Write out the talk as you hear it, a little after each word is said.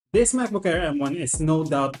This MacBook Air M1 is no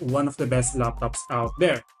doubt one of the best laptops out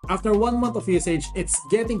there. After 1 month of usage, it's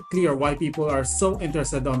getting clear why people are so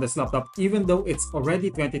interested on this laptop even though it's already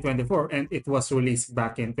 2024 and it was released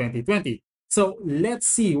back in 2020. So let's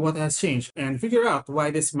see what has changed and figure out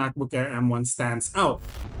why this MacBook Air M1 stands out.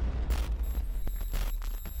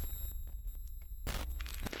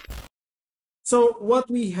 So what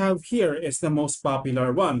we have here is the most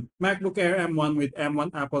popular one, MacBook Air M1 with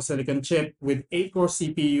M1 Apple Silicon chip with 8-core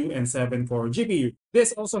CPU and 7-core GPU.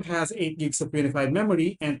 This also has 8 gigs of unified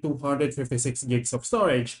memory and 256 gigs of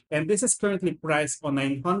storage. And this is currently priced on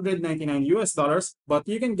 $999 US, but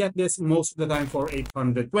you can get this most of the time for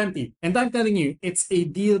 $820. And I'm telling you, it's a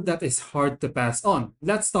deal that is hard to pass on.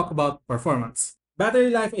 Let's talk about performance.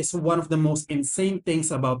 Battery life is one of the most insane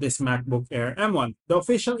things about this MacBook Air M1. The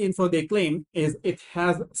official info they claim is it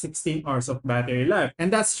has 16 hours of battery life.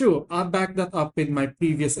 And that's true. I'll back that up with my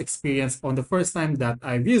previous experience on the first time that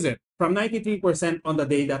I've used it. From 93% on the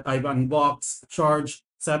day that I've unboxed, charged,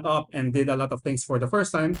 set up, and did a lot of things for the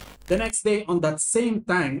first time, the next day on that same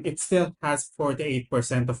time, it still has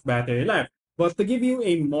 48% of battery life. But to give you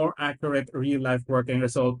a more accurate real-life working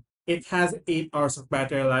result, it has 8 hours of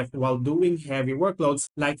battery life while doing heavy workloads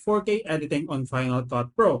like 4K editing on Final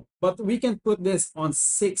Cut Pro. But we can put this on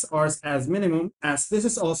 6 hours as minimum, as this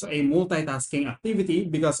is also a multitasking activity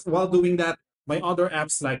because while doing that, my other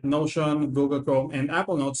apps like Notion, Google Chrome, and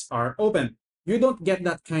Apple Notes are open. You don't get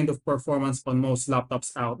that kind of performance on most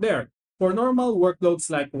laptops out there. For normal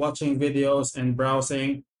workloads like watching videos and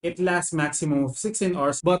browsing, it lasts maximum of 16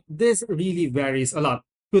 hours, but this really varies a lot.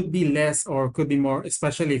 Could be less or could be more,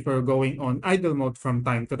 especially if you're going on idle mode from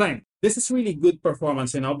time to time. This is really good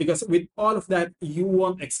performance, because with all of that, you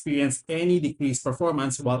won't experience any decreased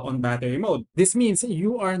performance while on battery mode. This means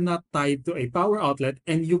you are not tied to a power outlet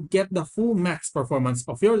and you get the full max performance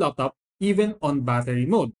of your laptop even on battery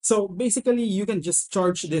mode. So basically, you can just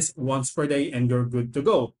charge this once per day and you're good to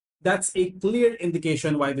go. That's a clear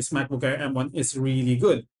indication why this MacBook Air M1 is really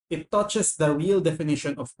good. It touches the real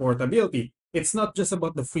definition of portability. It's not just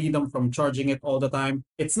about the freedom from charging it all the time.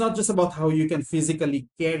 It's not just about how you can physically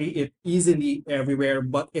carry it easily everywhere,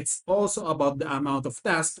 but it's also about the amount of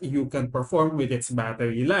tasks you can perform with its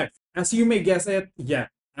battery life. As you may guess it, yeah,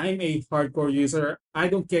 I'm a hardcore user. I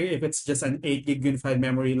don't care if it's just an 8 gig unified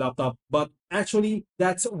memory laptop, but actually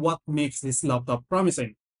that's what makes this laptop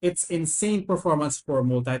promising. It's insane performance for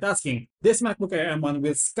multitasking. This MacBook Air M1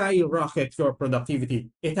 will skyrocket your productivity.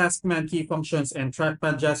 It has command key functions and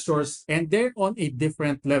trackpad gestures, and they're on a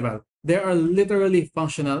different level. They are literally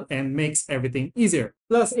functional and makes everything easier.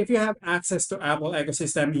 Plus, if you have access to Apple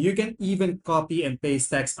ecosystem, you can even copy and paste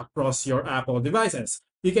text across your Apple devices.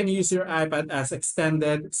 You can use your iPad as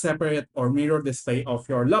extended, separate, or mirror display of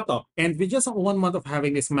your laptop. And with just 1 month of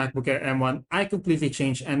having this MacBook Air M1, I completely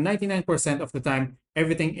changed, and 99% of the time,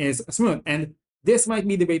 everything is smooth. And this might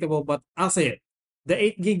be debatable, but I'll say it. The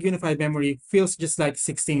 8 gig unified memory feels just like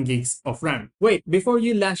 16 gigs of RAM. Wait, before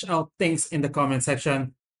you lash out things in the comment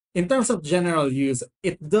section, in terms of general use,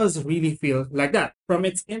 it does really feel like that, from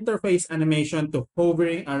its interface animation to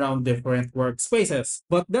hovering around different workspaces.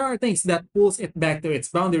 But there are things that pulls it back to its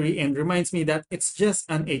boundary and reminds me that it's just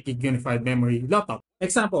an 8 gig unified memory laptop.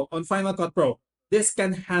 Example, on Final Cut Pro, this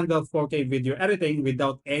can handle 4K video editing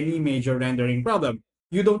without any major rendering problem.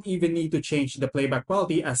 You don't even need to change the playback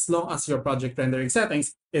quality as long as your project rendering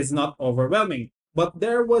settings is not overwhelming. But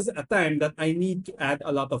there was a time that I need to add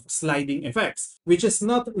a lot of sliding effects, which is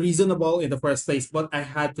not reasonable in the first place, but I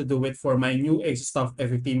had to do it for my new ASUS TUF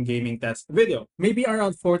F15 gaming test video. Maybe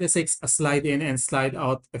around 46 slide in and slide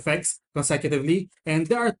out effects consecutively, and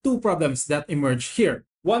there are two problems that emerge here.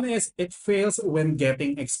 One is it fails when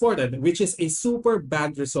getting exported, which is a super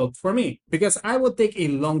bad result for me because I would take a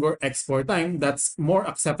longer export time that's more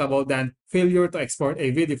acceptable than failure to export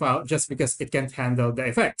a video file just because it can't handle the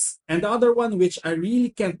effects. And the other one, which I really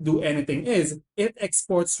can't do anything, is it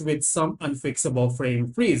exports with some unfixable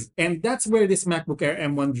frame freeze. And that's where this MacBook Air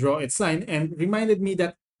M1 draw its line and reminded me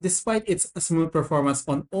that despite its smooth performance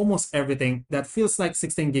on almost everything that feels like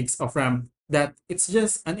 16 gigs of RAM, that it's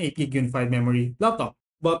just an 8 gig unified memory laptop.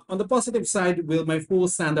 But on the positive side, with my full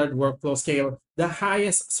standard workflow scale, the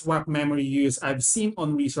highest swap memory use I've seen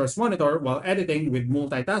on Resource Monitor while editing with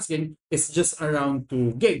multitasking is just around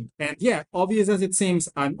 2 gig. And yeah, obvious as it seems,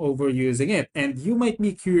 I'm overusing it. And you might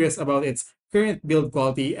be curious about its current build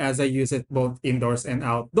quality as I use it both indoors and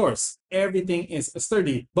outdoors. Everything is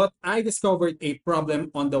sturdy, but I discovered a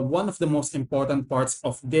problem on the one of the most important parts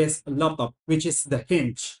of this laptop, which is the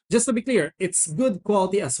hinge. Just to be clear, it's good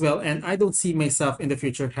quality as well, and I don't see myself in the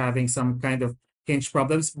future having some kind of hinge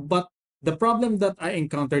problems, but The problem that I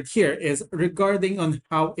encountered here is regarding on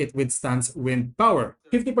how it withstands wind power.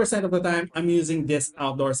 50% of the time, I'm using this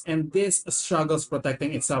outdoors and this struggles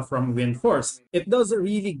protecting itself from wind force. It does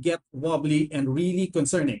really get wobbly and really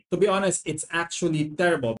concerning. To be honest, it's actually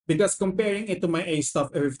terrible because comparing it to my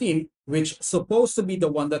ASUS F15, which supposed to be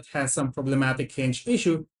the one that has some problematic hinge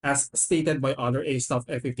issue as stated by other ASUS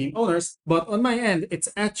F15 owners, but on my end, it's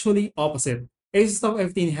actually opposite. ASUS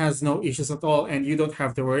F15 has no issues at all and you don't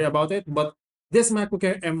have to worry about it, but this MacBook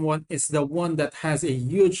Air M1 is the one that has a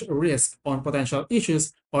huge risk on potential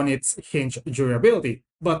issues on its hinge durability.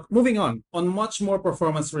 But moving on much more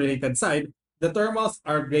performance-related side, the thermals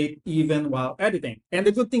are great even while editing. And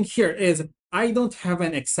the good thing here is I don't have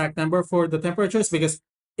an exact number for the temperatures because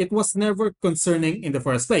it was never concerning in the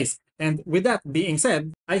first place. And with that being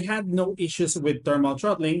said, I had no issues with thermal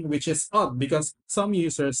throttling, which is odd because some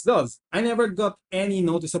users does. I never got any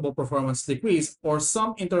noticeable performance decrease or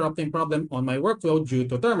some interrupting problem on my workflow due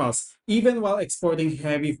to thermals. Even while exporting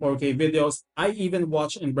heavy 4K videos, I even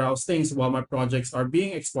watch and browse things while my projects are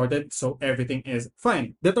being exported, so everything is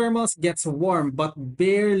fine. The thermals gets warm but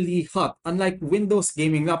barely hot, unlike Windows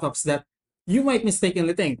gaming laptops that you might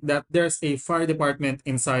mistakenly think that there's a fire department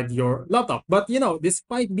inside your laptop. But you know,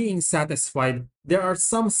 despite being satisfied, there are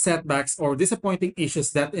some setbacks or disappointing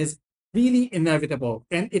issues that is really inevitable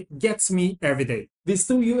and it gets me every day. This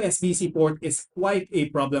 2 USB-C port is quite a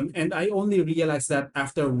problem and I only realized that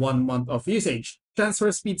after 1 month of usage.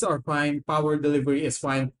 Transfer speeds are fine, power delivery is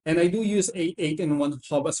fine, and I do use a 8-in-1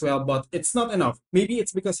 hub as well, but it's not enough. Maybe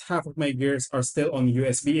it's because half of my gears are still on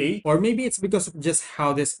USB-A, or maybe it's because of just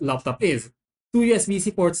how this laptop is. 2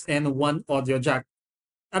 USB-C ports and 1 audio jack.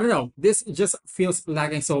 I don't know, this just feels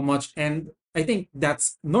lagging so much and I think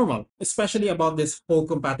that's normal, especially about this whole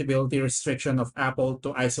compatibility restriction of Apple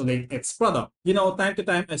to isolate its product. You know, time to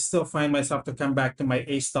time, I still find myself to come back to my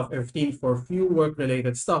ASUS F15 for few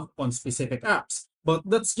work-related stuff on specific apps. But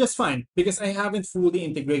that's just fine because I haven't fully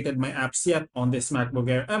integrated my apps yet on this MacBook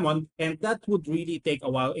Air M1 and that would really take a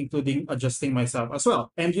while, including adjusting myself as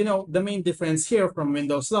well. And you know, the main difference here from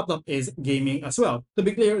Windows laptop is gaming as well. To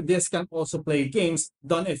be clear, this can also play games,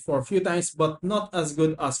 done it for a few times, but not as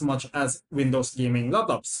good as much as Windows gaming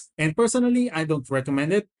laptops. And personally, I don't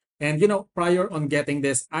recommend it. And you know, prior on getting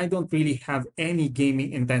this, I don't really have any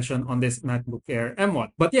gaming intention on this MacBook Air M1.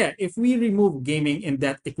 But yeah, if we remove gaming in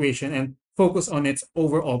that equation and focus on its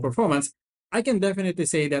overall performance, I can definitely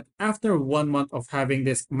say that after 1 month of having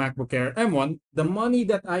this MacBook Air M1, the money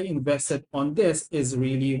that I invested on this is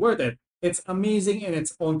really worth it. It's amazing in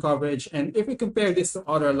its own coverage, and if we compare this to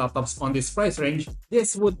other laptops on this price range,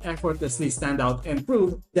 this would effortlessly stand out and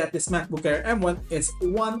prove that this MacBook Air M1 is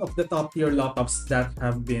one of the top tier laptops that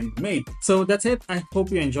have been made. So that's it. I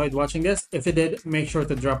hope you enjoyed watching this. If you did, make sure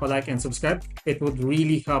to drop a like and subscribe. It would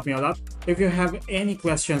really help me a lot. If you have any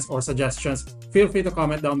questions or suggestions, feel free to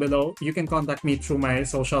comment down below. You can contact me through my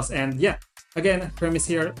socials, and yeah, again, Hermes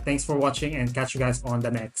here. Thanks for watching and catch you guys on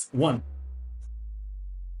the next one.